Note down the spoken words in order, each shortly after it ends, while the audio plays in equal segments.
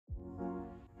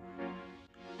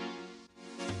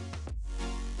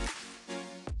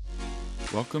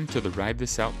Welcome to the Ride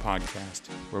This Out podcast,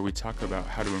 where we talk about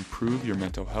how to improve your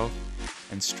mental health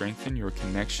and strengthen your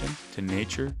connection to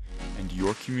nature and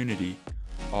your community,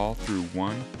 all through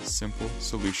one simple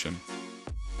solution: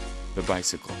 the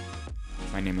bicycle.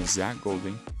 My name is Zach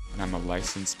Golding, and I'm a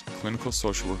licensed clinical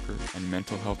social worker and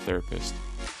mental health therapist.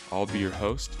 I'll be your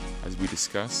host as we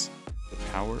discuss the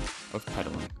power of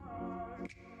pedaling.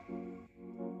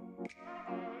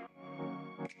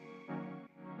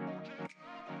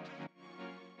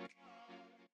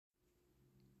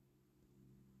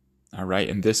 All right,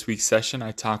 in this week's session,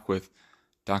 I talk with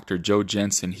Dr. Joe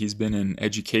Jensen. He's been in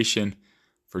education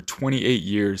for 28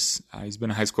 years. He's been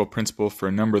a high school principal for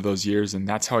a number of those years, and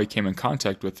that's how I came in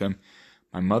contact with him.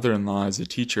 My mother-in-law is a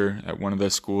teacher at one of the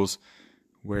schools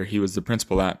where he was the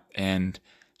principal at, and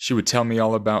she would tell me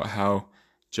all about how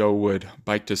Joe would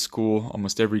bike to school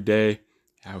almost every day,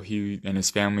 how he and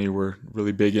his family were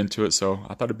really big into it. So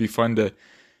I thought it'd be fun to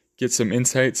get some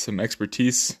insights, some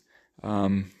expertise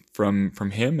from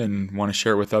him, and want to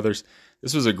share it with others.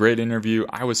 This was a great interview.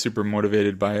 I was super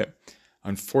motivated by it.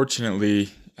 Unfortunately,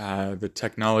 the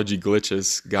technology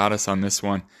glitches got us on this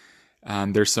one.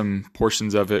 There's some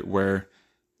portions of it where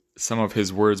some of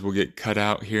his words will get cut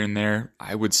out here and there.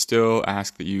 I would still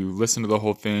ask that you listen to the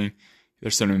whole thing.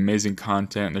 There's some amazing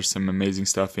content. There's some amazing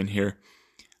stuff in here.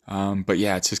 But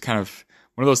yeah, it's just kind of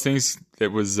one of those things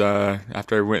that was,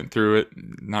 after I went through it,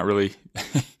 not really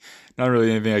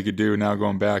anything I could do now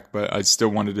going back, but I still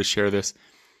wanted to share this.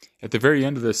 At the very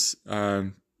end of this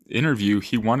interview,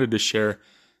 he wanted to share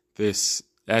this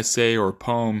essay or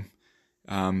poem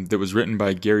that was written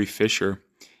by Gary Fisher,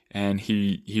 and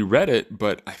he read it,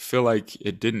 but I feel like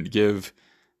it didn't give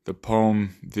the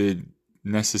poem the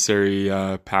necessary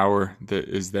power that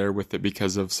is there with it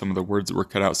because of some of the words that were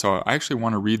cut out. So I actually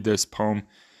want to read this poem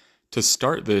to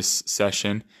start this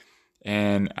session.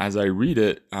 And as I read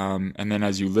it, and then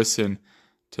as you listen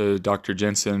to Dr.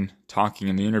 Jensen talking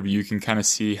in the interview, you can kind of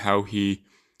see how he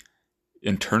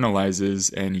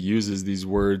internalizes and uses these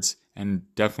words and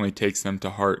definitely takes them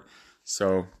to heart.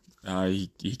 So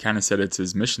he kind of said it's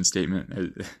his mission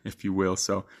statement, if you will.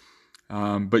 So,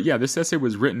 but yeah, this essay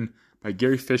was written by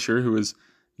Gary Fisher, who was,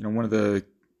 one of the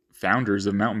founders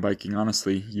of mountain biking,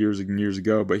 honestly, years and years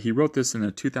ago. But he wrote this in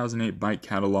a 2008 bike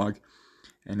catalog,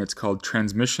 and it's called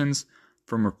Transmissions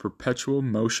from a Perpetual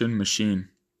Motion Machine.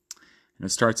 And it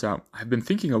starts out, I've been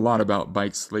thinking a lot about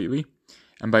bikes lately,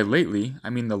 and by lately, I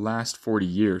mean the last 40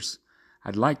 years.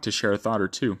 I'd like to share a thought or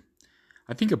two.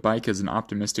 I think a bike is an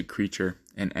optimistic creature,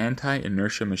 an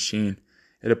anti-inertia machine.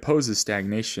 It opposes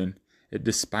stagnation. It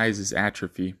despises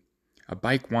atrophy. A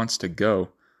bike wants to go.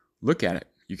 Look at it.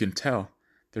 You can tell.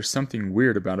 There's something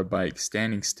weird about a bike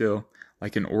standing still,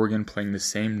 like an organ playing the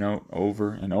same note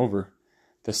over and over.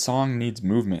 The song needs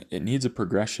movement. It needs a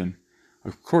progression.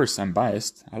 Of course, I'm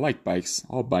biased. I like bikes,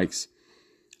 all bikes.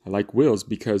 I like wheels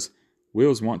because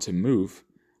wheels want to move.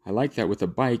 I like that with a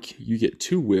bike, you get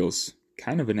 2 wheels,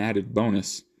 kind of an added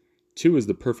bonus. 2 is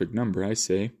the perfect number, I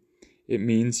say. It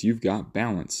means you've got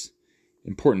balance.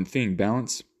 Important thing,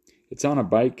 balance. It's on a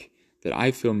bike that I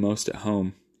feel most at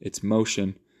home. It's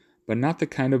motion, but not the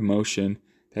kind of motion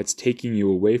that's taking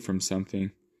you away from something.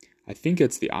 I think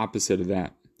it's the opposite of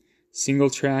that. Single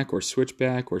track or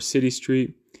switchback or city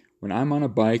street, when I'm on a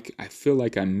bike, I feel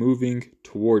like I'm moving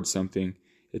towards something.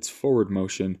 It's forward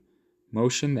motion,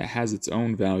 motion that has its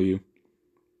own value.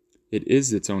 It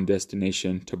is its own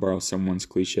destination, to borrow someone's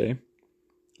cliche.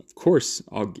 Of course,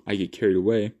 I get carried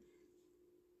away.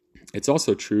 It's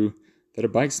also true that a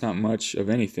bike's not much of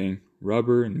anything.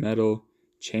 Rubber and metal,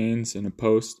 chains and a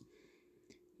post.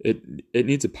 It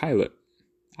needs a pilot.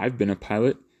 I've been a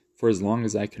pilot for as long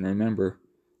as I can remember.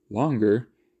 Longer,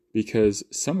 because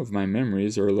some of my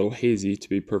memories are a little hazy, to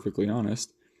be perfectly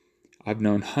honest. I've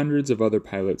known hundreds of other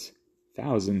pilots,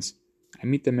 thousands. I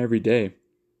meet them every day.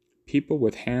 People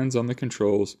with hands on the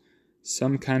controls,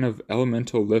 some kind of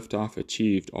elemental liftoff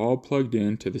achieved, all plugged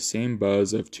in to the same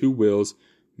buzz of 2 wheels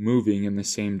moving in the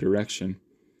same direction.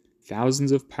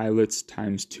 Thousands of pilots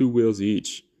times 2 wheels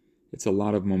each. It's a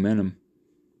lot of momentum.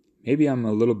 Maybe I'm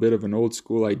a little bit of an old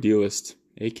school idealist,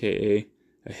 aka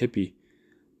a hippie.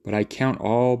 But I count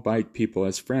all bike people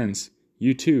as friends.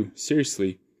 You too,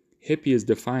 seriously. Hippie is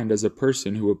defined as a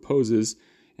person who opposes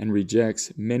and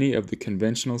rejects many of the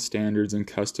conventional standards and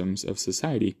customs of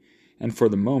society, and for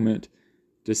the moment,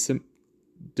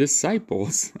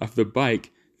 disciples of the bike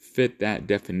fit that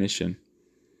definition.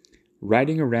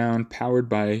 Riding around powered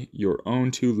by your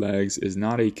own 2 legs is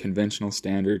not a conventional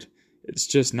standard. It's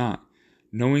just not.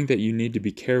 Knowing that you need to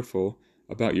be careful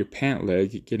about your pant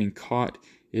leg getting caught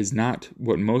is not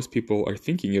what most people are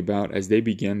thinking about as they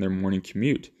begin their morning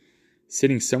commute.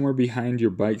 sitting somewhere behind your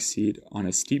bike seat on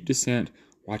a steep descent,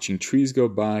 watching trees go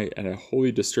by at a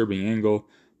wholly disturbing angle,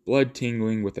 blood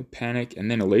tingling with a panic and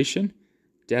then elation?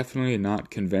 Definitely not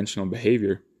conventional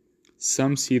behavior.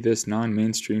 Some see this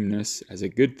non-mainstreamness as a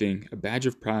good thing, a badge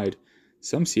of pride.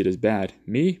 Some see it as bad.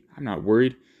 Me, I'm not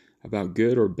worried about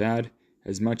good or bad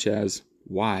as much as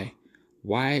why.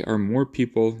 Why are more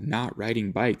people not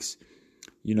riding bikes?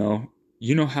 You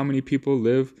know how many people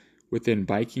live within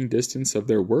biking distance of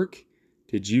their work?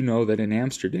 Did you know that in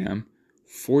Amsterdam,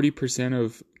 40%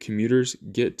 of commuters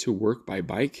get to work by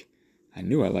bike? I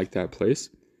knew I liked that place.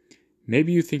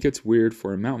 Maybe you think it's weird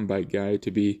for a mountain bike guy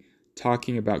to be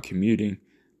talking about commuting,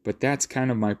 but that's kind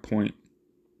of my point.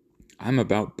 I'm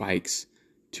about bikes,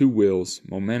 two wheels,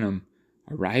 momentum,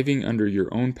 arriving under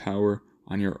your own power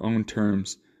on your own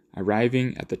terms,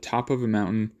 arriving at the top of a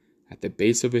mountain, at the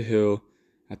base of a hill,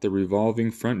 at the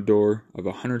revolving front door of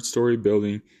a 100-story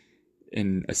building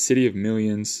in a city of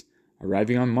millions,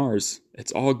 arriving on Mars.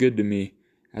 It's all good to me,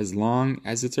 as long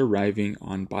as it's arriving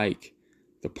on bike.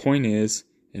 The point is,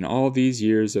 in all these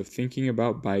years of thinking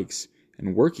about bikes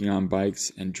and working on bikes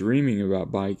and dreaming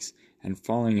about bikes and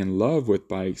falling in love with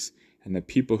bikes and the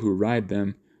people who ride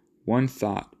them, one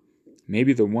thought,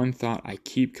 maybe the one thought I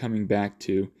keep coming back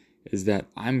to, is that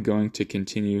I'm going to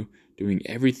continue doing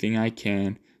everything I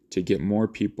can to get more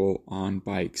people on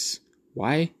bikes.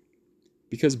 Why?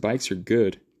 Because bikes are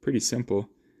good. Pretty simple.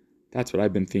 That's what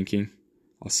I've been thinking.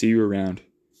 I'll see you around.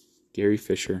 Gary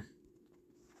Fisher.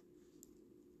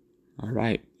 All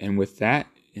right, and with that,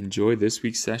 enjoy this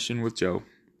week's session with Joe.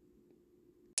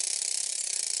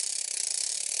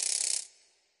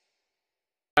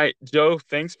 All right, Joe,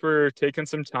 thanks for taking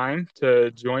some time to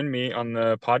join me on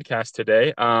the podcast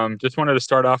today. Just wanted to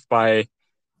start off by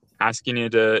asking you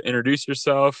to introduce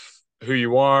yourself, who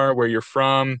you are, where you're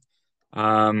from,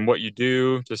 what you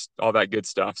do, just all that good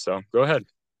stuff. So go ahead.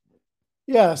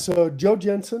 Yeah, so Joe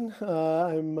Jensen.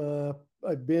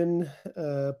 I've been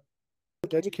an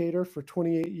educator for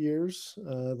 28 years.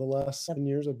 The last 7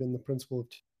 years, I've been the principal of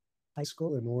high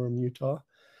school in Orem, Utah,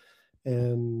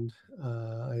 and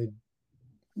I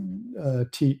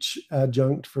teach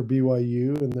adjunct for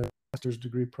BYU in their master's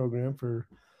degree program for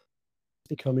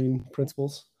becoming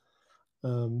principals.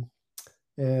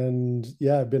 And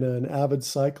yeah, I've been an avid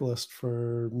cyclist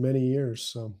for many years,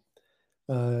 so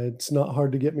it's not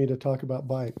hard to get me to talk about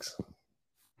bikes.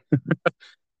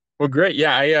 Well, great.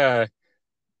 Yeah,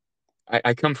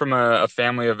 I come from a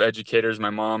family of educators. My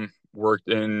mom worked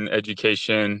in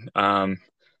education.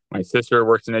 My sister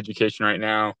works in education right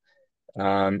now.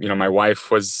 My wife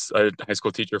was a high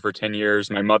school teacher for 10 years.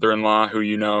 My mother-in-law,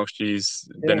 who she's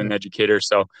been Yeah. an educator.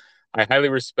 So I highly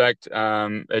respect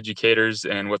educators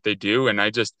and what they do. And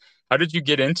how did you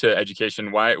get into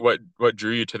education? What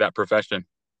drew you to that profession?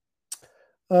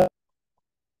 Uh,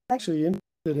 Actually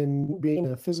interested in being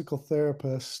a physical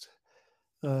therapist.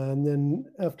 And then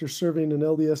after serving an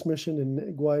LDS mission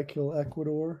in Guayaquil,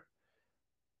 Ecuador,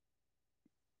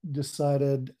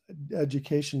 decided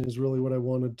education is really what I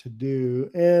wanted to do.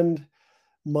 And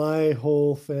my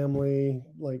whole family,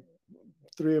 like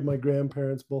three of my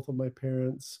grandparents, both of my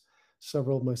parents,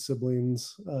 several of my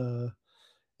siblings,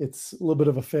 it's a little bit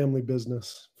of a family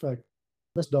business. In fact,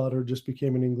 this daughter just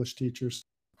became an English teacher. So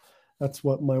that's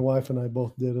what my wife and I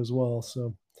both did as well.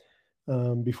 So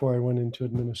before I went into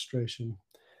administration.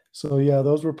 So yeah,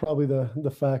 those were probably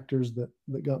the factors that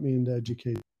got me into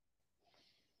education.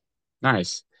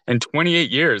 Nice. And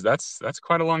 28 years, that's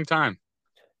quite a long time.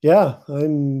 Yeah,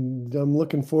 I'm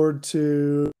looking forward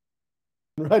to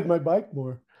ride my bike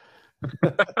more.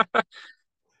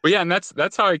 Well, yeah, and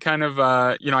that's how I kind of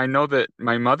I know that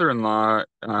my mother-in-law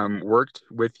worked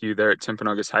with you there at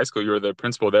Timpanogos High School. You were the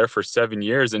principal there for 7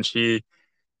 years, and she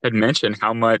had mentioned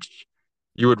how much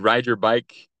you would ride your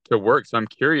bike to work. So I'm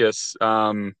curious,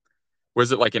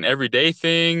 was it like an everyday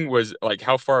thing? Was like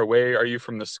how far away are you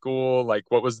from the school? Like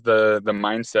what was the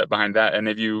mindset behind that? And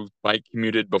have you bike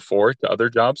commuted before to other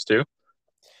jobs too?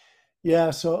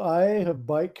 Yeah, so I have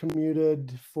bike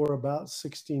commuted for about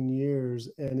 16 years,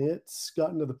 and it's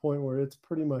gotten to the point where it's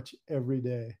pretty much every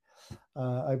day.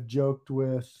 I've joked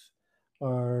with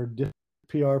our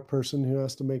PR person who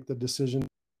has to make the decision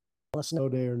on a snow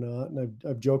day or not, and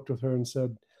I've joked with her and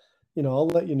said, I'll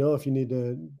let you know if you need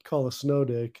to call a snow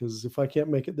day, because if I can't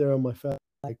make it there on my fat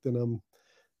bike, then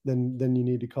you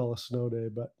need to call a snow day.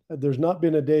 But there's not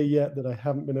been a day yet that I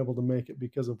haven't been able to make it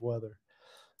because of weather.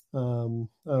 I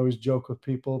always joke with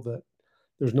people that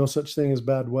there's no such thing as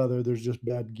bad weather. There's just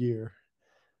bad gear.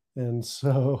 And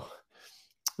so,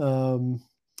 um,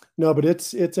 no, but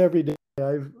it's every day.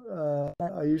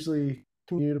 I usually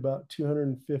commute about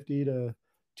 250 to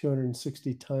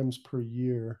 260 times per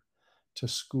year to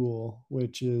school,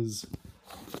 which is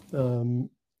um,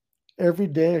 every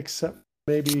day except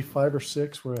maybe 5 or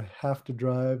 6 where I have to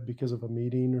drive because of a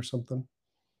meeting or something.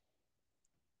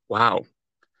 Wow.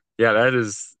 Yeah, that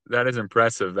is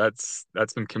impressive. That's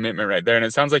some commitment right there. And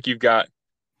it sounds like you've got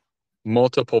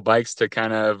multiple bikes to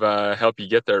kind of help you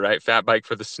get there, right? Fat bike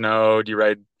for the snow. Do you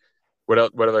ride what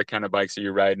else, what other kind of bikes are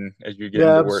you riding as you get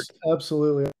Yeah, into work?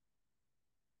 absolutely.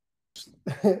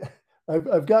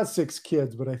 I've got 6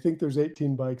 kids, but I think there's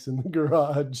 18 bikes in the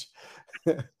garage.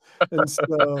 And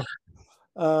so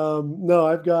no,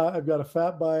 I've got a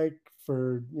fat bike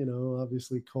for,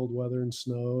 obviously cold weather and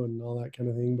snow and all that kind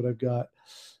of thing, but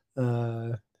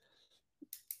uh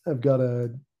I've got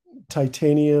a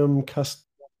titanium custom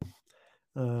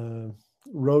uh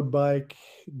road bike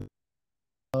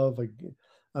of like,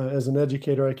 as an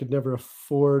educator, I could never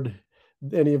afford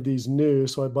any of these new,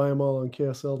 so I buy them all on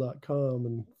KSL.com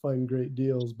and find great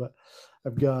deals. But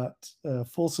I've got a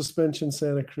full suspension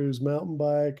Santa Cruz mountain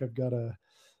bike. I've got a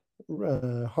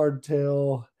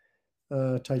hardtail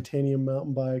titanium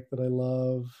mountain bike that I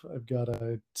love. I've got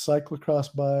a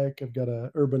cyclocross bike. I've got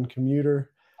a urban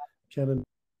commuter, Canon,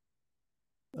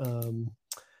 um,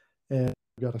 and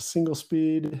I've got a single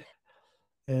speed,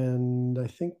 and I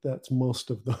think that's most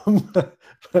of them.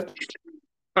 But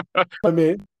I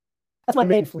mean, that's my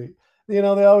main fleet. They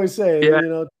always say,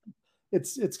 Yeah.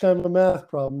 it's kind of a math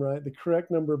problem, right? The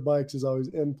correct number of bikes is always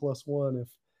n plus one if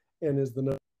n is the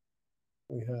number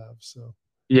we have. So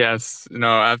Yes.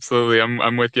 No, absolutely.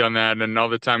 I'm with you on that. And all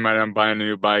the time when I'm buying a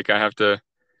new bike, I have to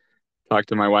talk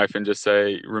to my wife and just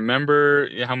say, remember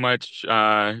how much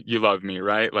you love me,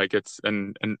 right? Like it's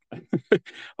and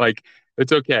like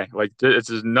it's okay. Like it's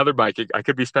just another bike. I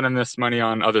could be spending this money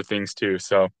on other things too.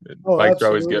 So oh, bikes are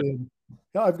always good. absolutely.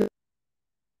 Yeah, I've got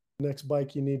the next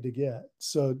bike you need to get.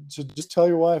 So just tell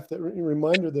your wife that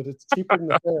reminder that it's cheaper than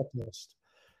the therapist,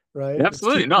 right? It's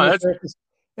Absolutely. cheaper No, than the that's therapist,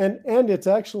 and it's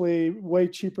actually way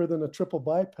cheaper than a triple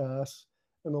bypass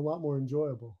and a lot more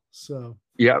enjoyable. So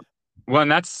yeah. Well,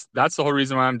 and that's the whole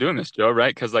reason why I'm doing this, Joe,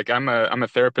 right? Because like I'm a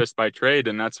therapist by trade,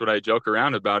 and that's what I joke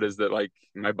around about is that like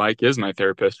my bike is my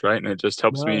therapist, right? And it just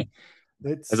helps no, me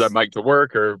as I it's bike to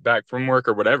work or back from work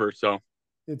or whatever. So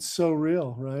it's so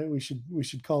real, right? We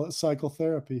should call it cycle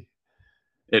therapy.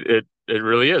 it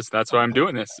really is. That's why I'm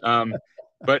doing this.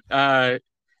 But how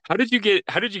did you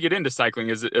get into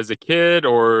cycling? As a kid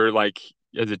or like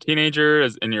as a teenager,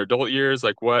 as in your adult years?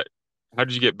 Like what? How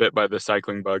did you get bit by the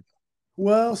cycling bug?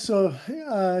 Well, so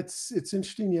it's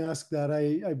interesting you ask that.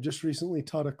 I've just recently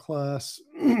taught a class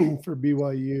for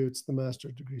BYU. It's the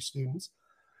master's degree students.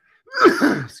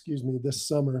 Excuse me, this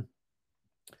summer,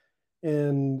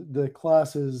 and the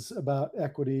class is about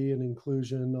equity and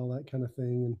inclusion, all that kind of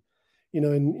thing. And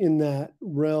in that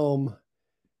realm,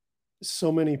 so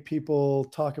many people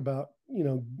talk about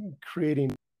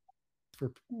creating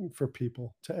for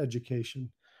people to education,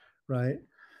 right?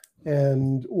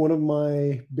 And one of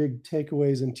my big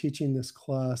takeaways in teaching this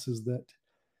class is that,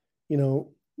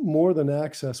 more than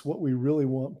access, what we really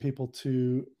want people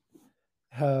to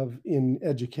have in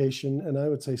education, and I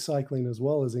would say cycling as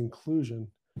well, as inclusion.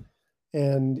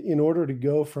 And in order to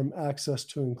go from access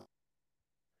to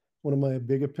one of my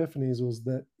big epiphanies was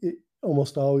that it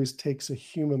almost always takes a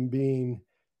human being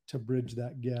to bridge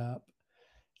that gap.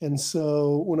 And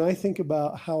so when I think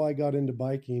about how I got into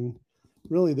biking,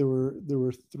 really there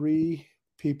were 3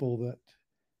 people that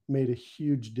made a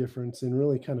huge difference in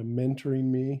really kind of mentoring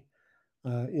me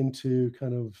into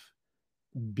kind of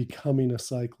becoming a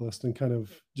cyclist and kind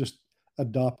of just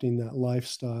adopting that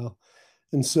lifestyle.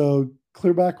 And so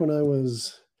clear back when I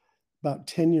was about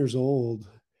 10 years old,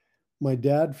 my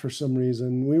dad, for some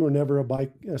reason, we were never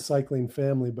a cycling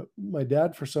family, but my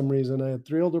dad, for some reason, I had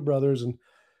 3 older brothers, and for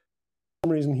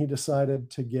some reason he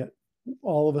decided to get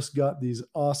all of us got these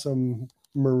awesome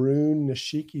maroon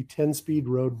Nishiki 10-speed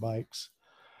road bikes.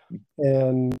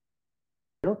 And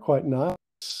they were quite nice.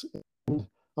 And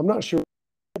I'm not sure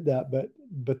that,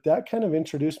 but that kind of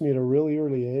introduced me at a really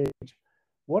early age.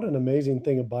 What an amazing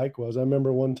thing a bike was. I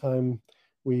remember one time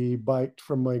we biked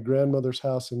from my grandmother's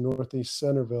house in Northeast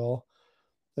Centerville,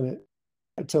 and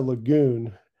it to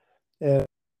Lagoon, and it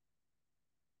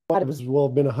might have as well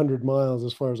been 100 miles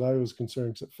as far as I was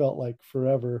concerned, because it felt like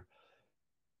forever.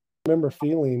 I remember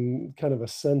feeling kind of a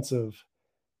sense of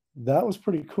that was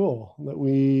pretty cool that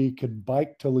we could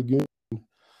bike to Lagoon,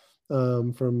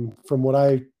 from what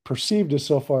I perceived as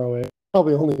so far away,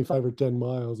 probably only 5 or 10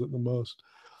 miles at the most.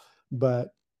 But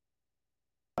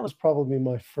that was probably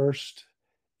my first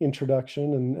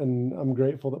introduction, and I'm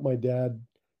grateful that my dad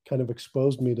kind of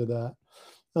exposed me to that.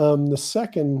 The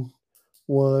second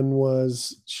One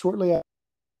was shortly after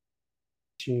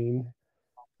teaching.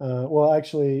 Well,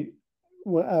 actually,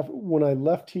 when I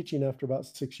left teaching after about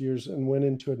 6 years and went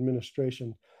into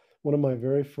administration, one of my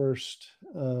very first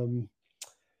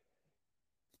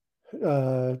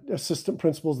assistant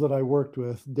principals that I worked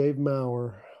with, Dave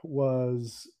Maurer,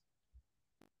 was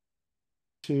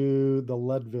to the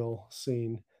Leadville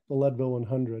scene, the Leadville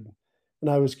 100, and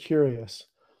I was curious,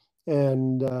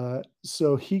 and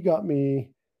so he got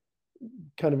me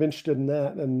kind of interested in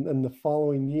that. And the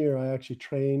following year, I actually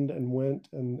trained and went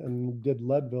and did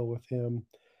Leadville with him,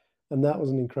 and that was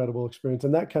an incredible experience.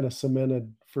 And that kind of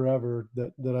cemented forever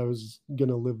that I was going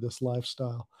to live this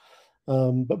lifestyle.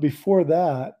 But before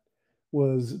that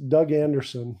was Doug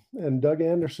Anderson, and Doug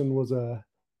Anderson was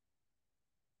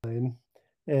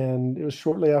and it was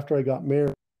shortly after I got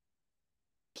married.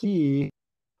 He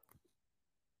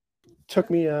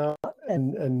took me out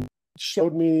and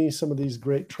showed me some of these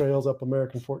great trails up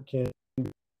American Fort Canyon.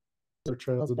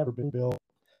 Trails that have never been built,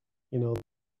 you know,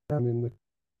 down in the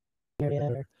area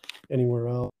or anywhere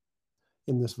else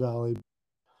in this valley.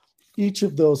 Each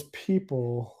of those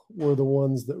people were the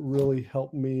ones that really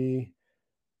helped me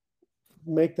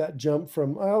make that jump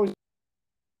from, I always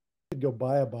could go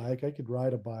buy a bike, I could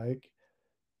ride a bike,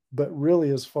 but really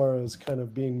as far as kind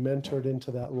of being mentored into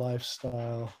that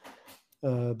lifestyle,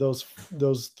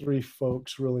 those three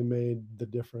folks really made the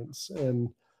difference. And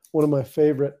one of my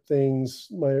favorite things,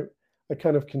 I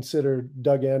kind of consider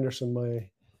Doug Anderson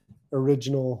my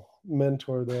original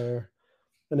mentor there.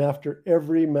 And after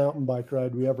every mountain bike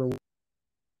ride we ever went,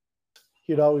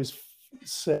 he'd always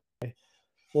say,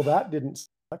 "Well, that didn't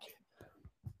suck."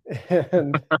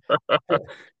 And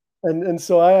and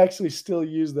so I actually still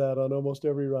use that on almost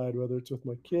every ride, whether it's with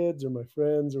my kids or my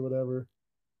friends or whatever.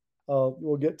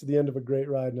 We'll get to the end of a great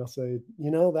ride and I'll say,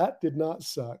 that did not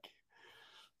suck.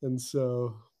 And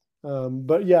so,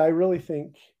 but yeah, I really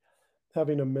think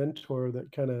having a mentor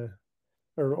that kind of,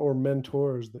 or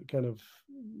mentors that kind of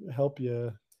help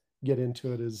you get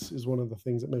into it is one of the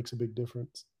things that makes a big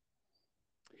difference.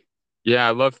 Yeah,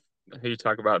 I love how you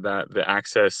talk about that, the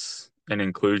access and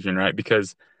inclusion, right?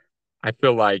 Because I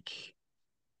feel like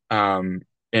um,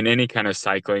 in any kind of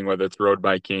cycling, whether it's road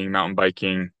biking, mountain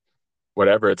biking,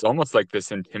 whatever, it's almost like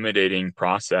this intimidating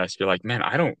process. You're like, man,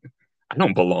 I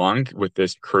don't belong with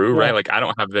this crew, right? Yeah, Like I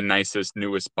don't have the nicest,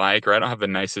 newest bike, or I don't have the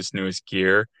nicest, newest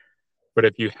gear. But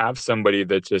if you have somebody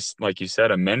that just, like you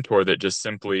said, a mentor that just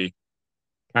simply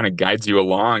kind of guides you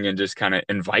along and just kind of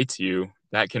invites you,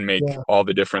 that can make yeah. all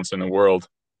the difference in the world.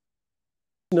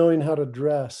 Knowing how to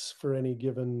dress for any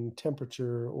given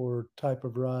temperature or type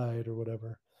of ride or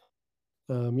whatever.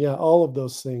 Yeah, all of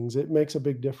those things. It makes a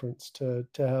big difference to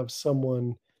have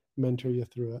someone mentor you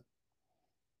through it.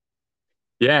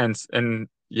 Yeah, and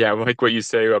yeah, like what you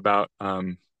say about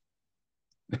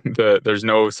there's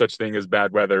no such thing as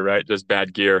bad weather, right? Just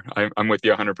bad gear. I'm with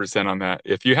you 100% on that.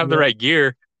 If you have the Yeah. right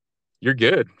gear, you're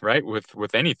good, right?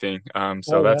 With anything.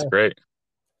 So Oh that's yeah. great.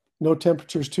 No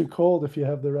temperature's too cold if you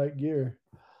have the right gear.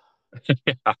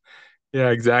 Yeah, yeah,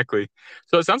 exactly.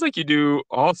 So it sounds like you do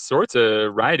all sorts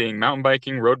of riding, mountain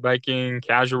biking, road biking,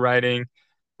 casual riding.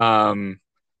 Um,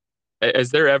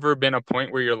 has there ever been a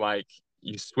point where you're like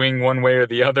you swing one way or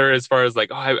the other as far as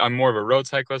like, oh, I'm more of a road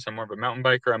cyclist, I'm more of a mountain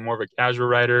biker, I'm more of a casual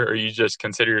rider, or you just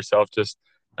consider yourself just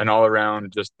an all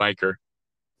around just biker?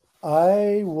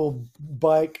 I will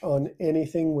bike on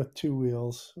anything with two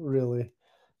wheels, really.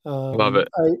 Love it.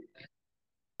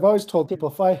 I've always told people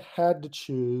if I had to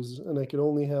choose and I could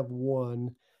only have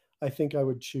one, I think I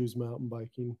would choose mountain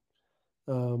biking.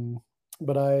 Um,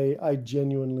 but I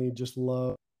genuinely just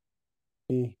love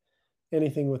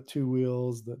anything with two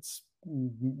wheels that's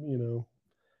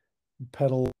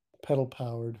pedal pedal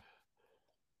powered.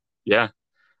 Yeah,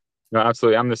 no,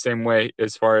 absolutely. I'm the same way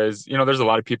as far as, there's a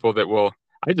lot of people that will,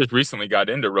 I just recently got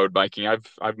into road biking.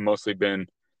 I've mostly been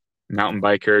mountain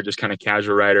biker, just kind of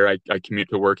casual rider. I commute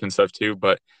to work and stuff too.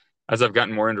 But as I've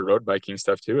gotten more into road biking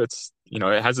stuff too, it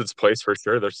has its place for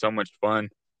sure. There's so much fun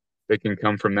that can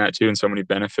come from that too, and so many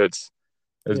benefits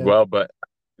as Yeah, well. But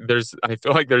I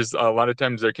feel like there's a lot of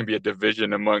times there can be a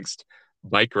division amongst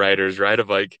bike riders, right? Of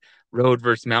like road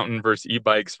versus mountain versus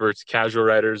e-bikes versus casual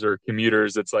riders or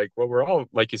commuters. It's like, well, we're all,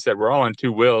 like you said, we're all on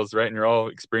two wheels, right? And you're all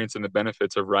experiencing the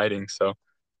benefits of riding. So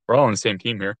we're all on the same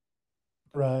team here.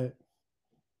 right.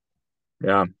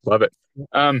 Yeah, love it.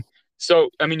 Um, so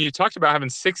I mean, you talked about having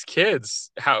six kids.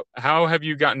 How have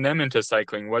you gotten them into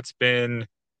cycling? What's been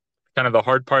kind of the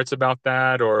hard parts about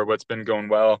that, or what's been going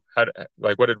well?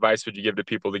 Like, what advice would you give to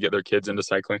people to get their kids into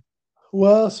cycling?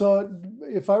 Well, so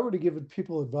if I were to give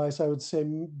people advice, I would say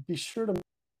be sure to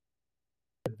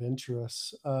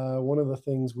adventurous. One of the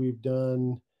things we've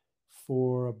done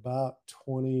for about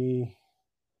 20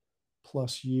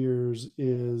 plus years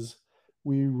is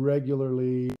we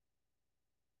regularly,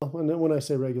 and when I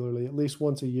say regularly, at least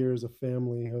once a year as a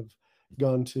family, have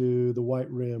gone to the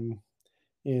White Rim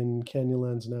in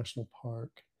Canyonlands National Park.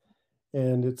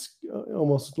 And it's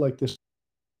almost like this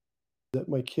that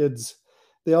my kids,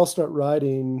 they all start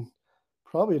riding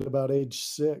probably at about age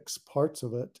 6, parts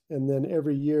of it, and then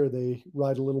every year they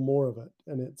ride a little more of it,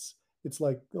 and it's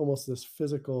like almost this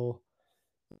physical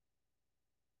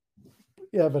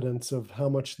evidence of how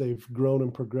much they've grown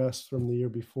and progressed from the year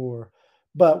before.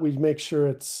 But we make sure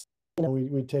it's,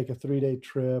 we take a 3-day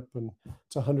trip, and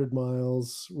it's 100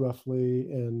 miles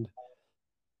roughly, and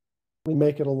we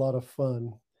make it a lot of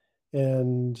fun.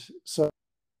 And so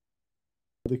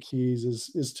the keys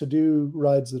is to do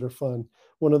rides that are fun.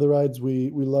 One of the rides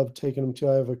we love taking them to,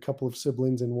 I have a couple of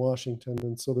siblings in Washington,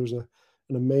 and so there's an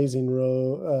amazing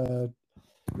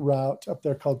route up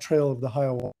there called Trail of the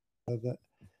Hiawatha that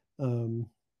oh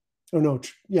no,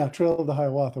 yeah, Trail of the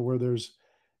Hiawatha, where there's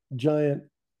giant,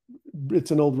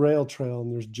 it's an old rail trail,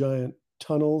 and there's giant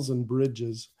tunnels and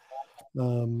bridges.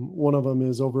 One of them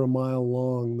is over a mile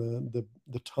long,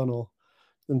 the tunnel.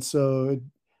 And so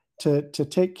to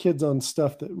take kids on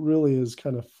stuff that really is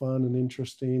kind of fun and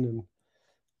interesting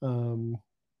and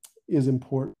is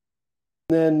important.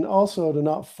 And then also to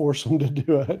not force them to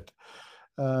do it.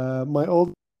 My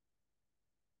old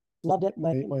loved it.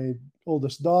 My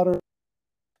oldest daughter,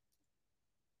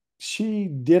 she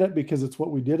did it because it's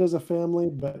what we did as a family,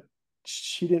 but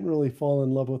she didn't really fall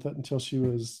in love with it until she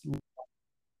was.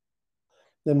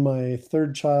 Then my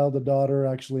third child, a daughter,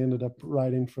 actually ended up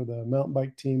riding for the mountain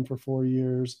bike team for 4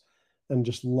 years and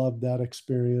just loved that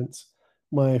experience.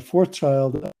 My fourth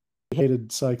child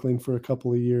hated cycling for a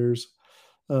couple of years.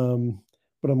 But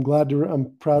I'm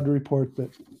proud to report that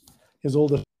his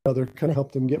oldest brother kind of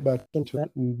helped him get back into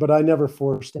it. But I never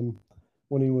forced him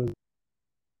when he was.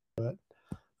 But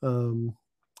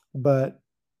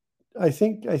I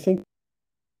think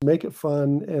make it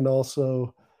fun, and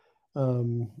also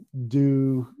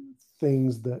do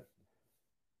things that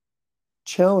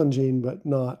challenging but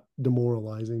not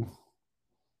demoralizing.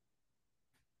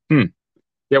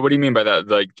 Yeah, what do you mean by that?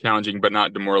 Like challenging but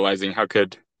not demoralizing? How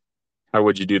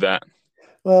would you do that?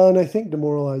 Well, and I think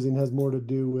demoralizing has more to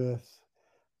do with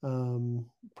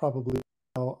probably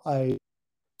how I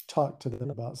talk to them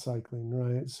about cycling,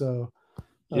 right? So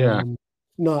Yeah.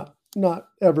 not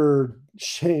ever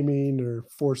shaming or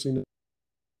forcing it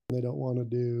they don't want to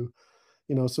do.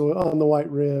 So on the White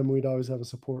Rim, we'd always have a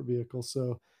support vehicle.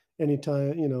 So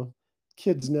anytime,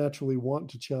 kids naturally want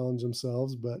to challenge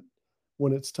themselves, but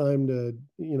when it's time to,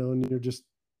 and you're just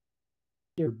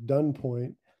your done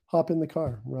point, hop in the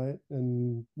car, right?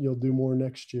 And you'll do more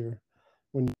next year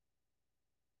when you're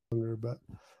younger, but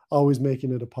always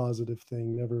making it a positive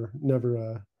thing, never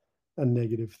a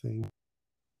negative thing.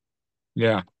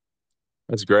 Yeah,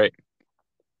 that's great.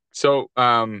 So,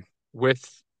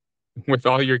 with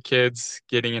all your kids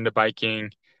getting into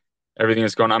biking, everything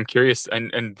that's going on, I'm curious,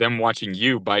 and them watching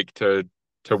you bike to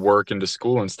work and to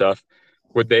school and stuff,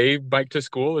 would they bike to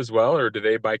school as well, or do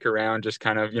they bike around just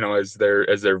kind of, as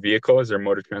their vehicle, as their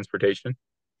mode of transportation?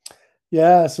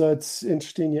 Yeah, so it's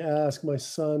interesting you ask. My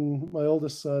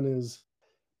oldest son is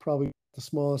probably the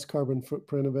smallest carbon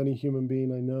footprint of any human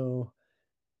being I know.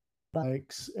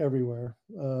 Bikes everywhere.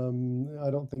 I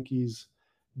don't think he's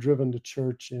driven to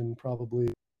church in probably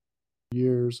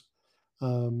years.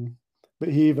 Um, but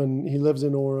he lives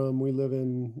in Orem. We live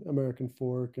in American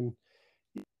Fork,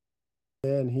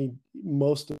 and he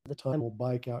most of the time will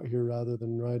bike out here rather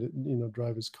than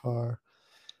drive his car.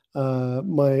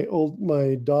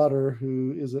 My daughter,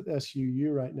 who is at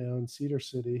SUU right now in Cedar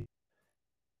City,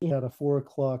 he had a 4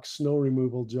 o'clock snow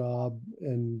removal job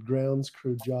and grounds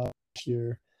crew job this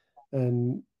year,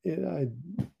 and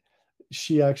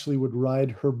she actually would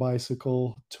ride her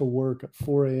bicycle to work at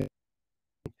 4 a.m.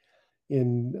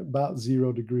 in about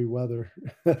 0-degree weather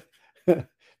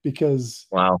because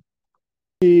Wow.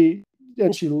 she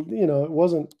it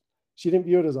wasn't, she didn't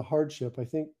view it as a hardship. I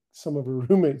think some of her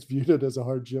roommates viewed it as a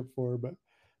hardship for her, but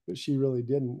she really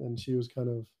didn't, and she was kind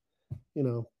of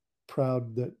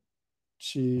proud that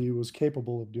she was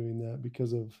capable of doing that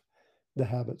because of the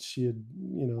habits she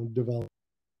had developed.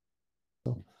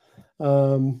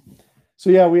 Um, so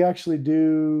yeah, we actually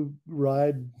do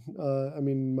ride. I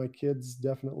mean, my kids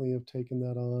definitely have taken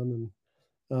that on,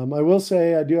 and I will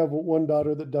say I do have one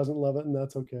daughter that doesn't love it, and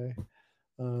that's okay.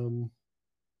 Um,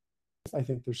 I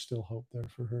think there's still hope there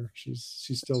for her. She's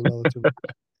still relatively.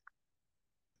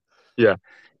 Yeah.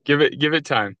 Give it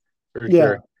time for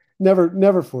Yeah, sure.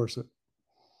 never force it.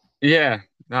 Yeah,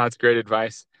 no, that's great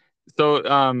advice. So,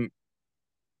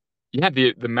 yeah,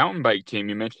 the mountain bike team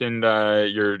you mentioned,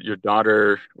 your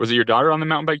daughter, was it your daughter on the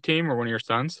mountain bike team or one of your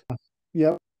sons?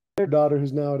 Yep. Their daughter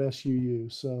who's now at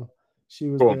SUU. So she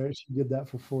was Cool. there. She did that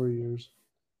for 4 years.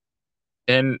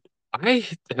 And I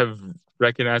have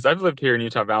recognized I've lived here in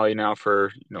Utah Valley now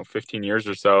for, 15 years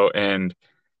or so, and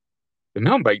the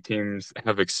mountain bike teams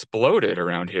have exploded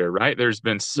around here, right? There's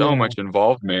been so Yeah. much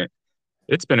involvement.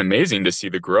 It's been amazing to see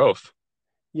the growth.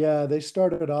 Yeah. They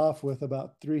started off with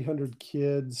about 300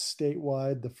 kids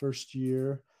statewide the first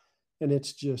year, and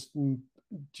it's just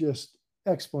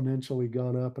exponentially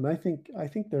gone up. And I think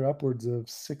they're upwards of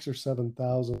 6 or 7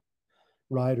 thousand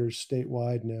riders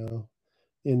statewide now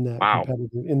Wow.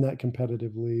 in that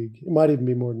competitive league. It might even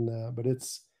be more than that, but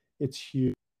it's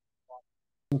huge.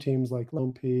 Some teams like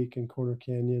Lone Peak and Corner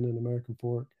Canyon and American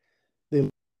Fork, they have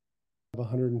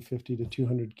 150 to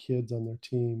 200 kids on their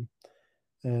team,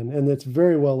 and it's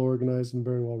very well organized and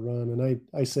very well run. And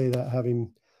I say that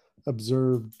having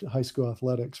observed high school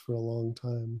athletics for a long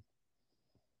time,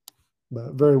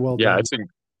 but very well Yeah, done.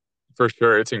 for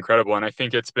sure. It's incredible. And I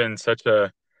think it's been such an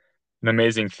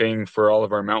amazing thing for all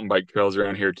of our mountain bike trails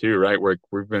around here too, right?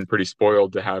 We've been pretty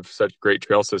spoiled to have such great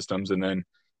trail systems. And then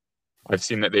I've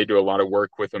seen that they do a lot of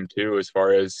work with them too, as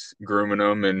far as grooming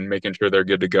them and making sure they're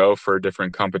good to go for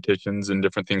different competitions and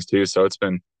different things too. So it's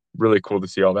been really cool to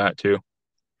see all that too.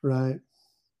 Right.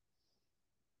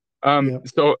 Yep.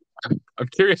 So I'm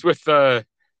curious with the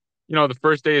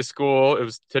first day of school, it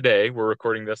was today. We're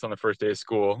recording this on the first day of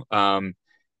school.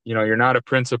 You're not a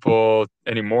principal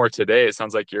anymore today. It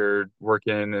sounds like you're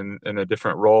working in a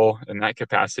different role in that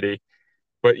capacity.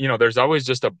 But there's always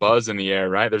just a buzz in the air,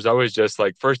 right? There's always just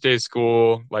like first day of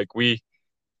school. Like we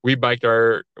biked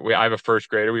I have a first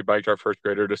grader. We biked our first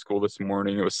grader to school this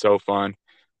morning. It was so fun.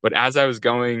 But as I was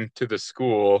going to the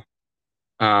school,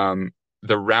 um,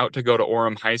 the route to go to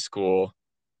Orem High School,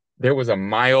 there was a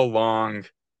mile long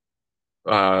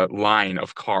line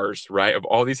of cars, right? Of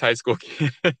all these high school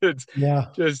kids Yeah.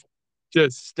 just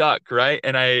just stuck, right?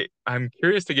 And I'm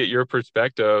curious to get your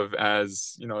perspective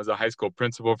as, as a high school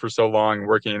principal for so long,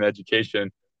 working in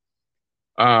education.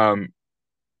 Um,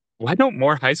 why don't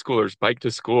more high schoolers bike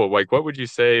to school? Like, what would you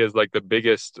say is like the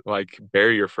biggest like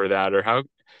barrier for that, or how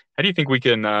do you think we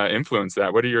can influence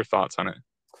that? What are your thoughts on it?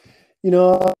 You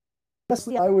know,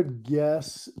 honestly, I would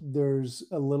guess there's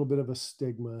a little bit of a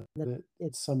stigma that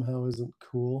it somehow isn't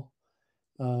cool.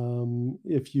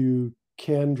 If you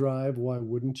can drive, why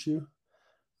wouldn't you?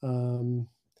 Um,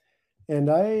 and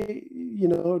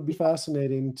it would be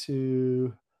fascinating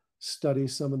to study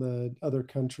some of the other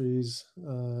countries,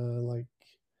 like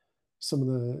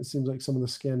it seems like some of the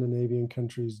Scandinavian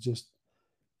countries just,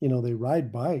 they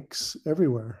ride bikes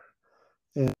everywhere.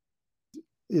 And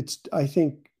I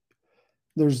think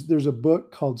there's a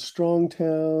book called Strong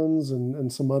Towns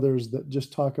and some others that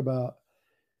just talk about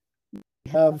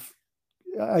have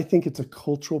I think it's a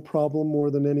cultural problem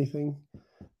more than anything.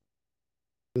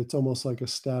 It's almost like a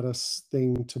status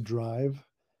thing to drive,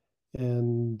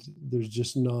 and there's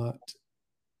just not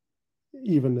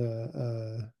even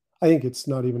I think it's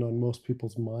not even on most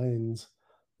people's minds,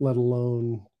 let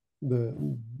alone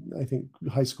the. I think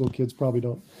high school kids probably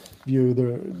don't view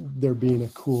there being a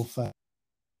cool fact.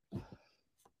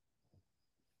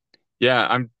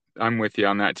 Yeah, I'm with you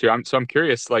on that too. I'm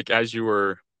curious, like as you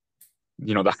were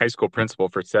the high school principal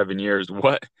for 7 years,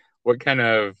 what kind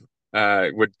of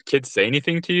would kids say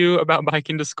anything to you about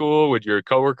biking to school? Would your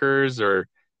coworkers or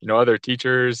other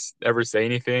teachers ever say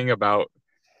anything about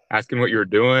asking what you were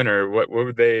doing, or what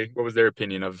was their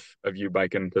opinion of you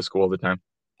biking to school all the time?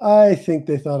 I think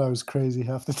they thought I was crazy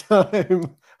half the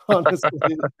time,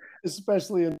 honestly,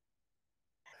 especially in,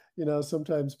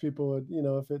 sometimes people would,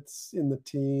 if it's in the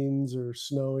teens or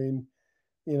snowing,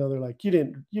 they're like, you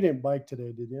didn't bike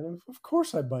today, did you? And of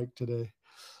course I biked today.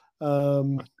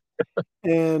 Um,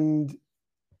 and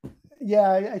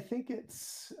yeah, I think it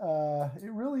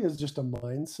really is just a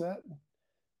mindset.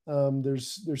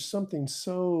 There's something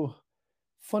so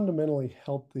fundamentally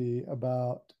healthy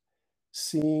about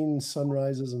seeing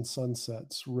sunrises and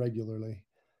sunsets regularly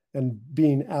and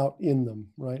being out in them,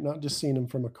 right? Not just seeing them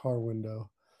from a car window.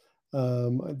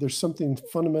 There's something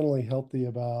fundamentally healthy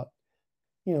about,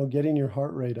 getting your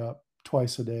heart rate up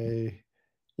twice a day,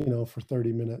 for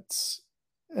 30 minutes.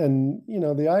 And,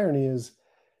 the irony is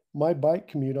my bike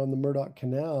commute on the Murdoch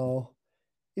Canal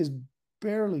is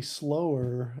barely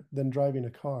slower than driving a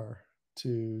car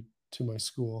to to my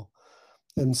school.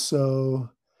 And so,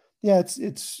 yeah,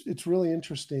 it's really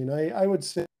interesting. I would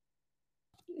say,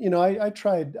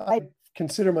 I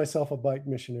consider myself a bike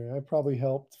missionary. I probably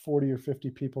helped 40 or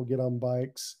 50 people get on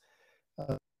bikes.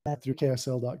 through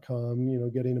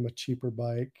ksl.com, getting them a cheaper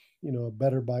bike, a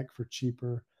better bike for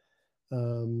cheaper.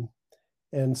 Um,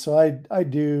 and so I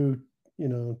do, you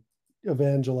know,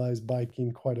 evangelize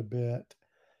biking quite a bit.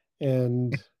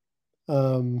 And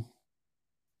um,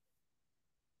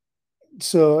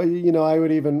 so, I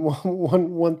would even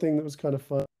one thing that was kind of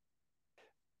fun.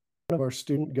 One of our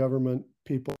student government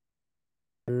people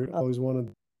always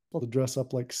wanted to dress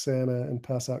up like Santa and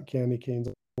pass out candy canes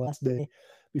on the last day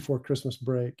before Christmas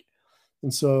break.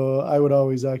 And so I would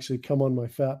always actually come on my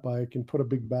fat bike and put a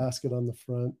big basket on the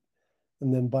front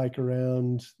and then bike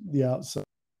around the outside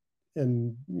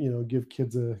and, give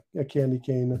kids a candy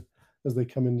cane as they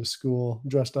come into school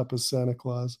dressed up as Santa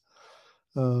Claus.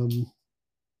 Um,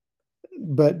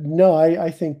 but no,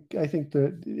 I think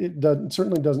that it doesn't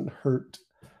certainly doesn't hurt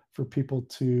for people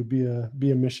to be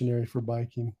a missionary for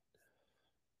biking.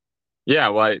 Yeah,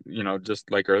 well, just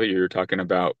like earlier, you were talking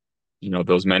about,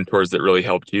 those mentors that really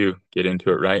helped you get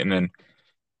into it, right? And then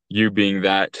you being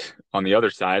that on the other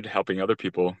side, helping other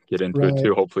people get into it Right,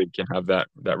 too. Hopefully, it can have that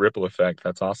ripple effect.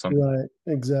 That's awesome. right,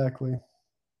 exactly.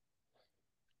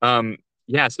 Um,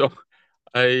 yeah. So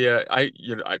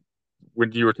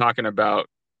when you were talking about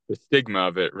the stigma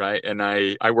of it, right? And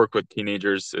I work with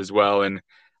teenagers as well, and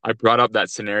I brought up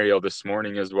that scenario this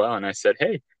morning as well, and I said,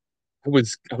 hey. I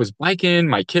was biking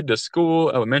my kid to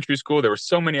school, elementary school. There were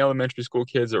so many elementary school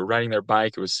kids that were riding their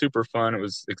bike. It was super fun. It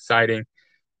was exciting.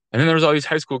 And then there was all these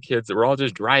high school kids that were all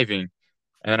just driving.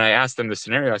 And then I asked them the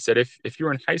scenario. I said, if you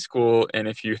were in high school and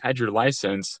if you had your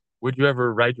license, would you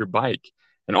ever ride your bike?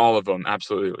 And all of them,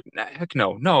 absolutely, heck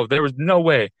no, no, there was no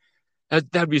way.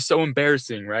 That'd be so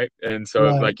embarrassing, right? And so,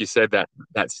 Right. like you said,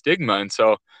 that stigma. And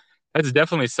so that's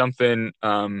definitely something,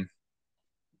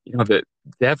 that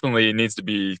definitely needs to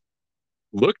be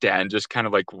looked at and just kind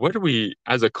of like, what are we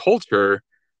as a culture?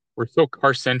 We're so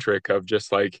car centric of just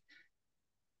like,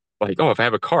 oh, if I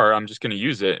have a car, I'm just going to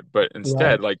use it. But Right.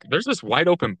 instead, like, there's this wide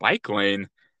open bike lane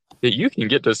that you can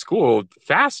get to school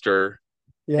faster,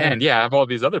 Yeah. and yeah, have all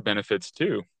these other benefits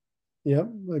too. Yep.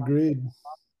 Agreed.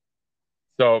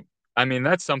 So, I mean,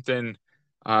 that's something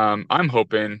I'm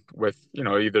hoping with,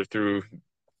 either through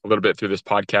a little bit through this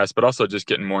podcast, but also just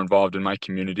getting more involved in my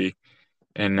community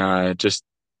and just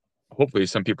hopefully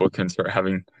some people can start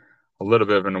having a little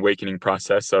bit of an awakening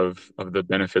process of the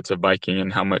benefits of biking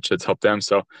and how much it's helped them.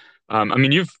 So, I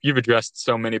mean, you've addressed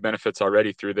so many benefits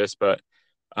already through this, but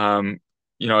um,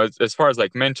 as far as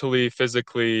like mentally,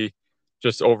 physically,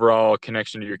 just overall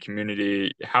connection to your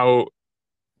community, how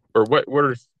or what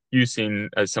are you seeing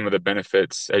as some of the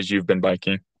benefits as you've been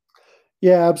biking?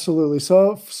 Yeah, absolutely.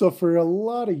 So for a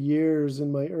lot of years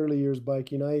in my early years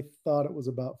biking, I thought it was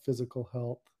about physical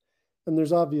health. And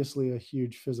there's obviously a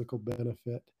huge physical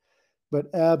benefit. But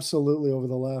absolutely over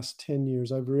the last 10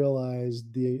 years, I've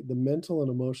realized the mental and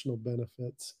emotional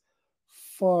benefits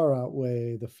far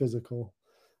outweigh the physical.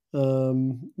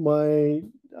 My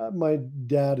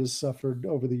dad has suffered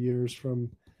over the years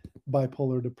from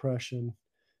bipolar depression,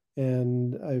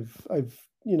 and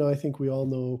I think we all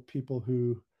know people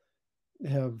who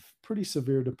have pretty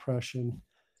severe depression,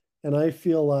 and I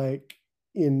feel like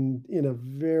in a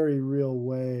very real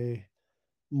way,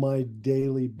 my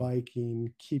daily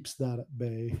biking keeps that at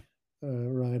bay.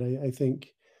 Right? I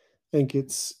think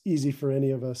it's easy for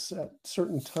any of us at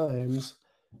certain times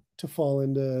to fall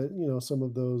into some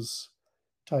of those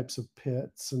types of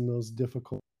pits and those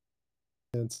difficult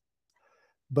events.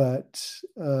 But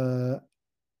I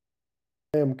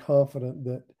am confident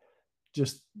that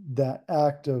just that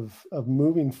act of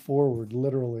moving forward,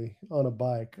 literally on a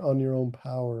bike, on your own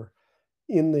power,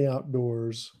 in the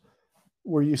outdoors,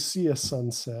 where you see a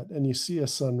sunset and you see a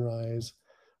sunrise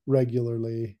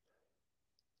regularly,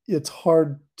 it's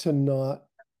hard to not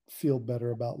feel better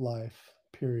about life.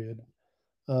 Period.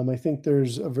 I think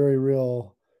there's a very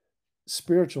real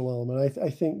spiritual element. I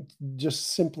think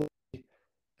just simply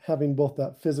having both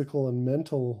that physical and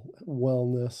mental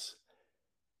wellness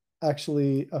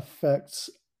actually affects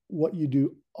what you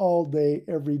do all day,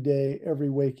 every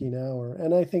waking hour.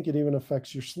 And I think it even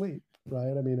affects your sleep,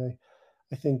 right? I mean,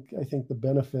 I think the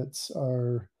benefits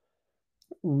are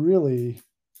really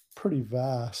pretty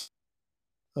vast.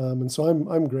 And so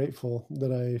I'm grateful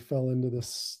that I fell into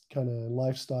this kind of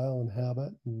lifestyle and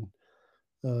habit,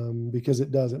 and because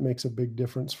it makes a big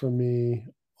difference for me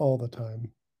all the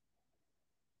time.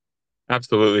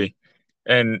 Absolutely.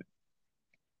 And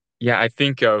yeah, I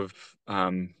think of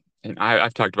and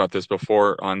I've talked about this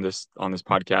before on this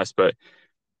podcast, but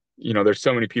there's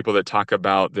so many people that talk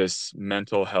about this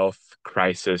mental health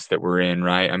crisis that we're in,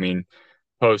 right? I mean,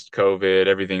 post COVID,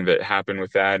 everything that happened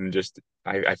with that, and just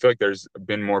I feel like there's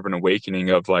been more of an awakening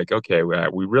of like, okay,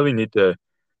 we really need to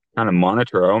kind of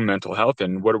monitor our own mental health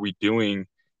and what are we doing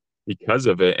because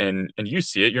of it. And you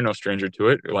see it, you're no stranger to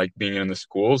it, like being in the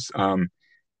schools.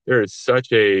 There is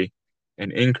such a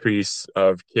an increase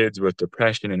of kids with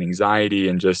depression and anxiety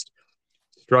and just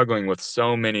struggling with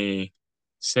so many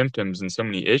symptoms and so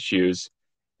many issues.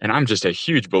 And I'm just a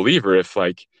huge believer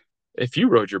if you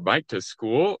rode your bike to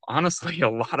school, honestly, a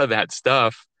lot of that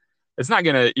stuff, it's not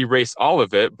going to erase all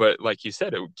of it, but like you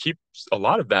said, it keeps a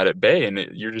lot of that at bay, and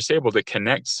you're just able to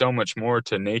connect so much more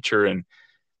to nature. And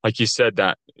like you said,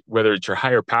 that whether it's your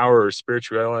higher power or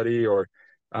spirituality or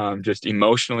just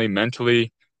emotionally,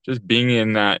 mentally, just being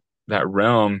in that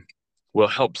realm will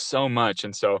help so much.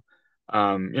 And so,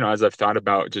 as I've thought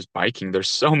about just biking, there's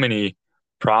so many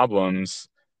problems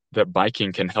that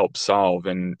biking can help solve,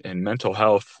 and mental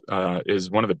health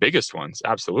is one of the biggest ones,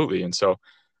 absolutely. And so,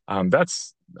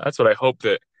 that's what I hope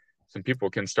that some people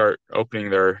can start opening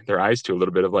their eyes to a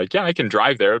little bit of like, yeah, I can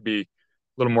drive there. It'd be a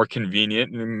little more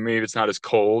convenient and maybe it's not as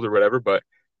cold or whatever, but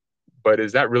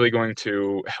is that really going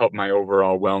to help my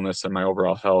overall wellness and my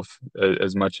overall health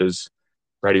as much as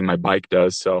riding my bike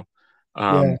does? So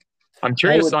Yeah, um I'm I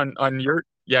curious would. on your,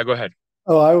 yeah, go ahead.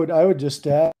 Oh, I would just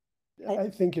add. I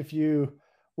think if you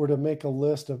were to make a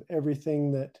list of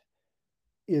everything that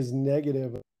is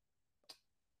negative,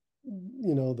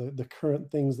 the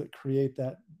current things that create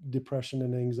that depression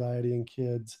and anxiety in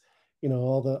kids,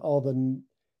 all the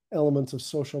elements of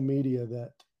social media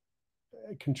that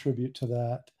contribute to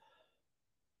that.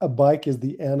 A bike is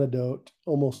the antidote,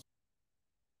 almost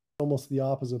the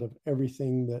opposite of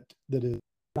everything that is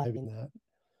driving that.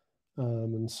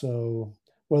 And so,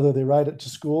 whether they ride it to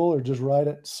school or just ride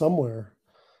it somewhere,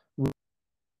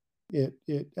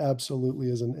 it absolutely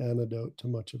is an antidote to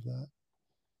much of that.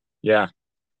 Yeah,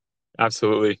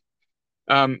 absolutely.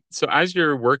 So as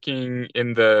you're working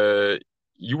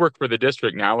you work for the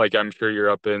district now, like I'm sure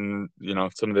you're up in,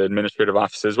 some of the administrative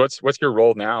offices. What's your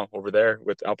role now over there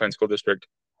with Alpine School District?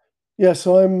 Yeah,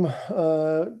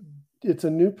 so it's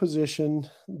a new position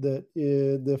that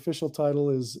the official title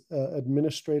is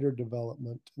administrator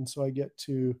development. And so I get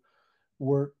to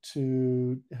work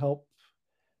to help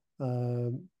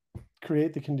um,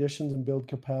 create the conditions and build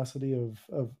capacity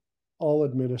of all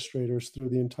administrators through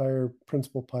the entire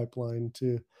principal pipeline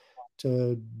to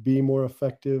be more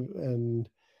effective and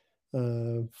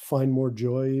find more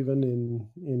joy even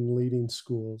in leading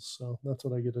schools. So that's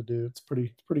what I get to do. It's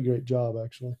pretty great job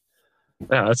actually.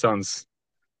 Yeah, that sounds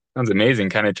amazing.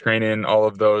 Kind of training all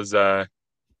of those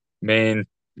main,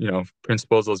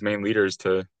 principals, those main leaders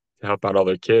to help out all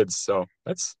their kids. So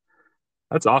that's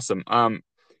awesome. And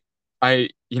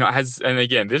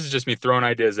again, this is just me throwing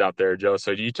ideas out there, Joe.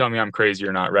 So you tell me I'm crazy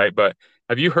or not, right? But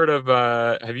have you heard of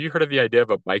the idea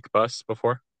of a bike bus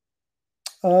before?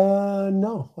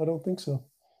 No, I don't think so.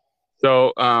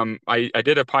 So I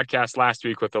did a podcast last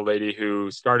week with a lady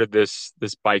who started this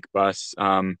bike bus.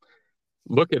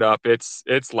 Look it up.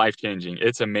 It's life changing.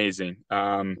 It's amazing.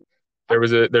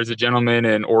 There's a gentleman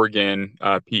in Oregon,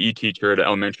 PE teacher at an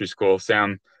elementary school,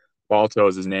 Sam Balto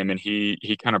is his name, and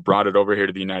he kind of brought it over here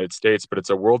to the United States. But it's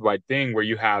a worldwide thing where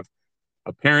you have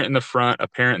a parent in the front, a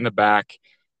parent in the back,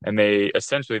 and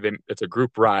it's a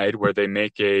group ride where they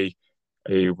make a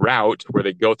route where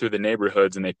they go through the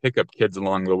neighborhoods and they pick up kids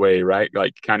along the way, right?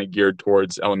 Like kind of geared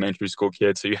towards elementary school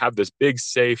kids. So you have this big,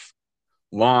 safe,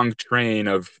 long train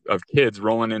of kids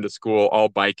rolling into school, all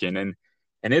biking, and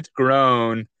it's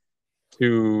grown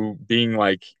to being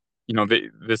like,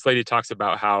 this lady talks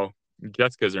about how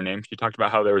Jessica's her name. She talked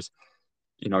about how there was,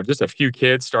 just a few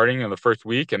kids starting in the first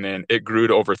week, and then it grew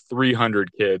to over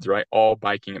 300 kids, right, all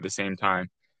biking at the same time.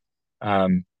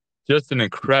 Um, just an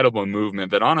incredible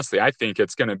movement that honestly, I think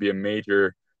it's going to be a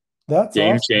major That's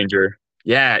game awesome. changer.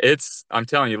 Yeah, I'm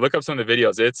telling you, look up some of the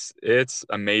videos. It's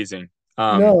amazing.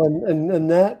 No, and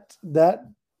that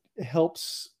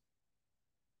helps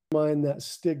mind that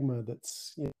stigma that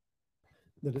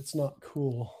it's not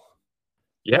cool.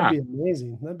 That'd Yeah. be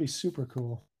amazing. That'd be super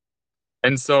cool.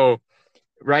 And so,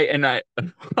 right, and I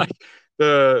like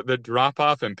the drop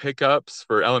off and pickups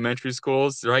for elementary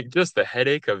schools, right? Just the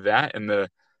headache of that and the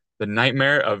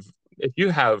nightmare of if you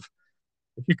have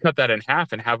if you cut that in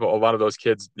half and have a lot of those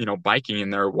kids, biking in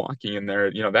there, walking in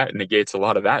there, that negates a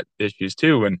lot of that issues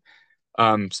too.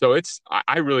 And so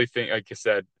I really think, like I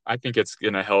said, I think it's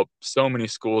going to help so many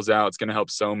schools out. It's going to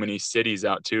help so many cities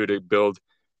out too to build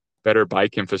better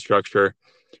bike infrastructure.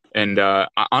 And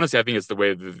honestly, I think it's the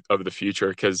way of the future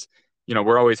because,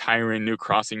 we're always hiring new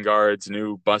crossing guards,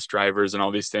 new bus drivers, and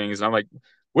all these things. And I'm like,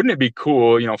 wouldn't it be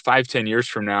cool, 5, 10 years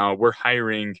from now, we're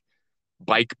hiring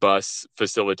bike bus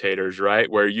facilitators, right?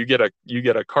 Where you get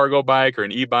a cargo bike or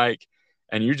an e-bike,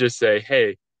 and you just say,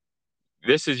 hey,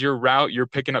 this is your route. You're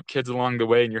picking up kids along the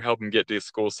way and you're helping get to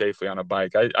school safely on a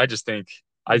bike. I just think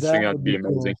That that'd would be be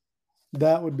amazing. cool.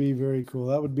 That would be very cool.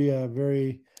 That would be a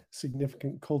very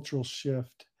significant cultural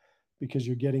shift because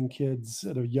you're getting kids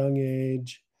at a young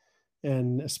age,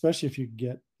 and especially if you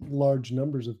get large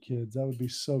numbers of kids, that would be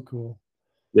so cool.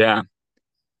 Yeah.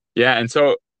 Yeah. And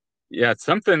so, yeah, it's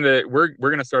something that we're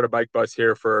going to start a bike bus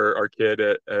here for our kid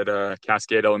at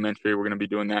Cascade Elementary. We're going to be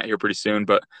doing that here pretty soon,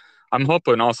 but I'm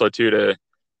hoping also too to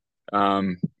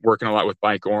working a lot with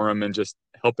Bike Orem and just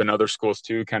helping other schools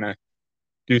too, kind of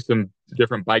do some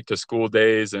different bike to school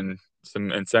days and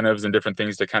some incentives and different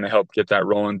things to kind of help get that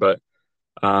rolling. But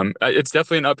it's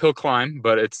definitely an uphill climb,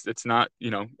 but it's not,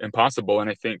 impossible. And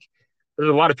I think there's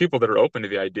a lot of people that are open to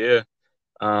the idea.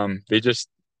 They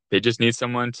just need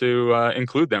someone to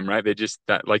include them, right? They just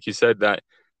that, like you said, that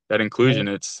Right. inclusion.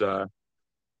 It's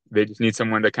they just need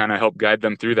someone to kind of help guide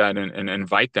them through that and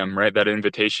invite them, right? That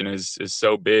invitation is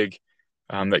so big,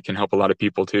 that can help a lot of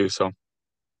people too. So,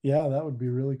 Yeah, that would be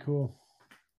really cool.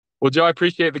 well, Joe, I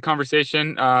appreciate the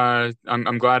conversation.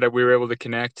 I'm glad that we were able to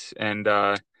connect, and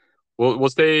we'll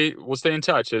stay in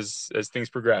touch as things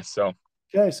progress. So,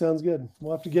 Okay, sounds good.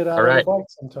 We'll have to get all out on a right, bike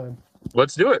sometime.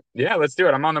 let's do it. Yeah, let's do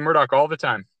it. I'm on the Murdoch all the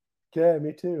time. Okay,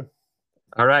 me too.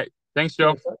 All right, thanks, Joe.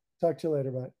 Okay, talk to you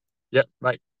later. Bye. Yep,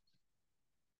 bye.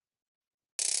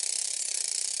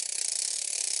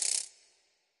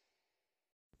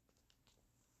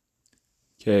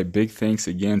 Okay, big thanks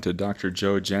again to Dr.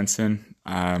 Joe Jensen.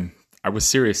 I was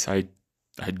serious. I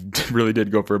really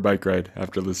did go for a bike ride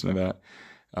after listening to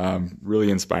that. Really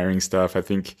inspiring stuff. I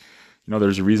think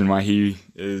there's a reason why he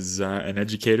is an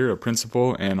educator, a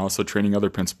principal, and also training other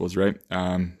principals. Right.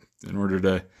 In order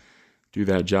to do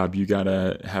that job, you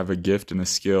gotta have a gift and a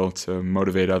skill to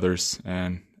motivate others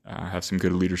and have some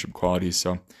good leadership qualities.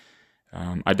 So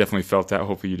I definitely felt that.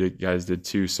 Hopefully, guys did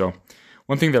too. So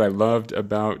one thing that I loved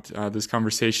about this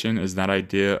conversation is that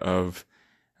idea of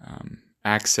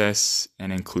access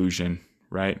and inclusion,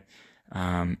 right?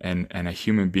 And a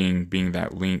human being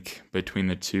that link between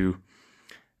the two.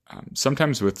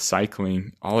 Sometimes with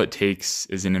cycling, all it takes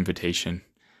is an invitation,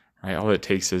 right? All it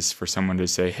takes is for someone to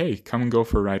say, "Hey, come and go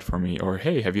for a ride for me," or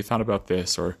 "Hey, have you thought about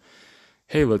this?" or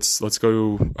 "Hey, let's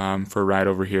go for a ride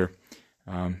over here."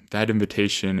 That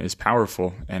invitation is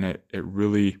powerful, and it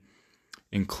really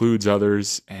includes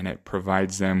others, and it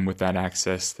provides them with that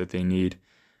access that they need.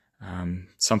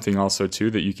 Something also too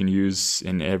that you can use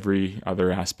in every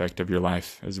other aspect of your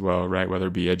life as well, right? Whether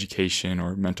it be education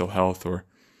or mental health or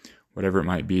whatever it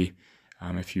might be.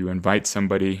 If you invite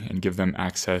somebody and give them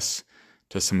access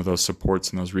to some of those supports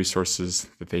and those resources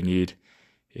that they need,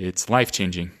 it's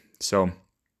life-changing. So,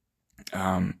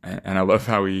 and I love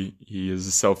how he is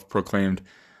a self-proclaimed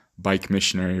bike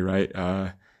missionary, right?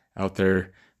 Out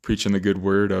there preaching the good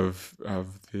word of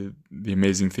the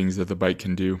amazing things that the bike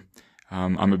can do.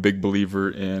 I'm a big believer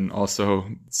in also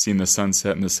seeing the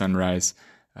sunset and the sunrise.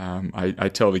 I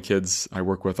tell the kids I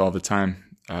work with all the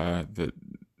time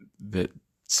that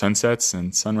sunsets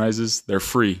and sunrises, they're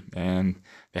free and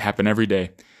they happen every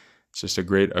day. It's just a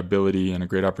great ability and a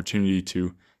great opportunity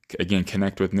to, again,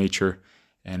 connect with nature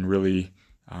and really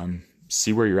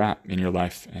see where you're at in your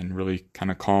life and really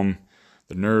kind of calm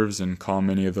the nerves and calm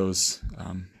any of those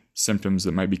symptoms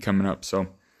that might be coming up. So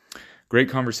great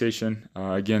conversation.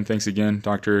 Again, thanks again,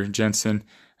 Dr. Jensen.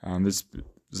 This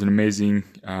was an amazing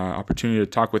opportunity to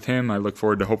talk with him. I look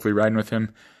forward to hopefully riding with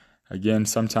him again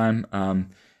sometime.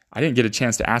 I didn't get a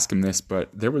chance to ask him this, but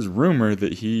there was rumor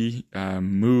that he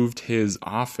moved his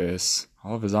office,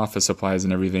 all of his office supplies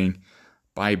and everything,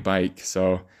 by bike.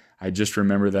 So I just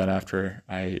remember that after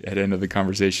I had ended the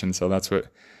conversation. So that's what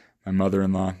my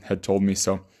mother-in-law had told me.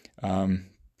 So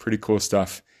pretty cool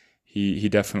stuff. He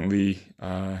definitely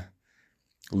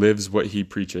lives what he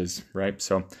preaches, right?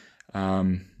 So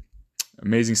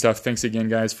amazing stuff. Thanks again,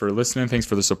 guys, for listening. Thanks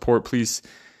for the support. Please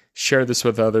share this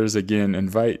with others. Again,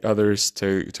 invite others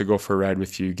to go for a ride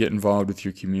with you. Get involved with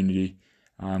your community.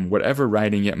 Whatever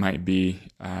riding it might be.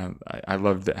 I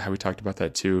love how we talked about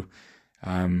that too.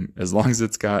 As long as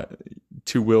it's got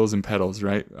two wheels and pedals,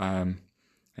 right?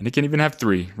 And it can even have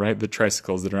three, right? The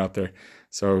tricycles that are out there.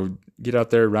 So get out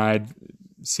there, ride,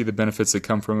 see the benefits that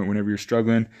come from it whenever you're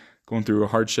struggling, going through a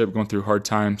hardship, going through hard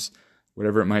times,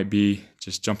 whatever it might be.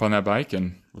 Just jump on that bike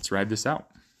and let's ride this out.